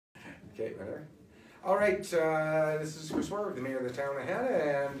Okay, there. All right, this is Chris Warwick, the Mayor of the Town of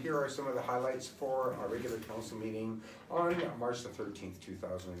Hanna, and here are some of the highlights for our regular council meeting on March the 13th,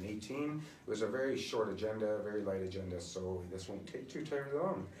 2018. It was a very short agenda, very light agenda, so this won't take too terribly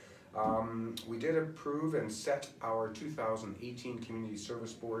long. We did approve and set our 2018 Community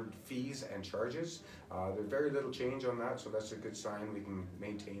Service Board fees and charges. There's very little change on that, so that's a good sign. We can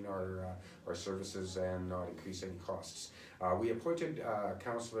maintain our services and not increase any costs. We appointed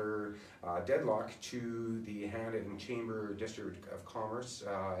Councillor Deadlock to the Hanna and Chamber District of Commerce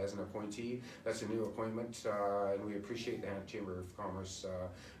as an appointee. That's a new appointment, and we appreciate the Hanna Chamber of Commerce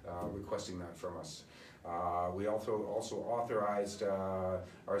requesting that from us. We also authorized our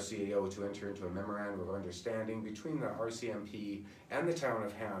CAO to enter into a memorandum of understanding between the RCMP and the town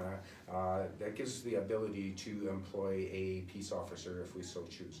of Hanna that gives the ability to employ a peace officer if we so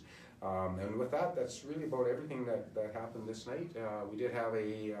choose. And with that, that's really about everything that happened this night. We did have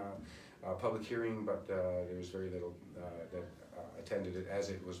a public hearing, but there's very little that attended it, as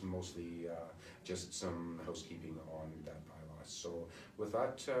it was mostly just some housekeeping on that bylaw. So with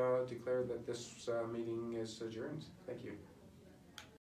that, declare that this meeting is adjourned. Thank you.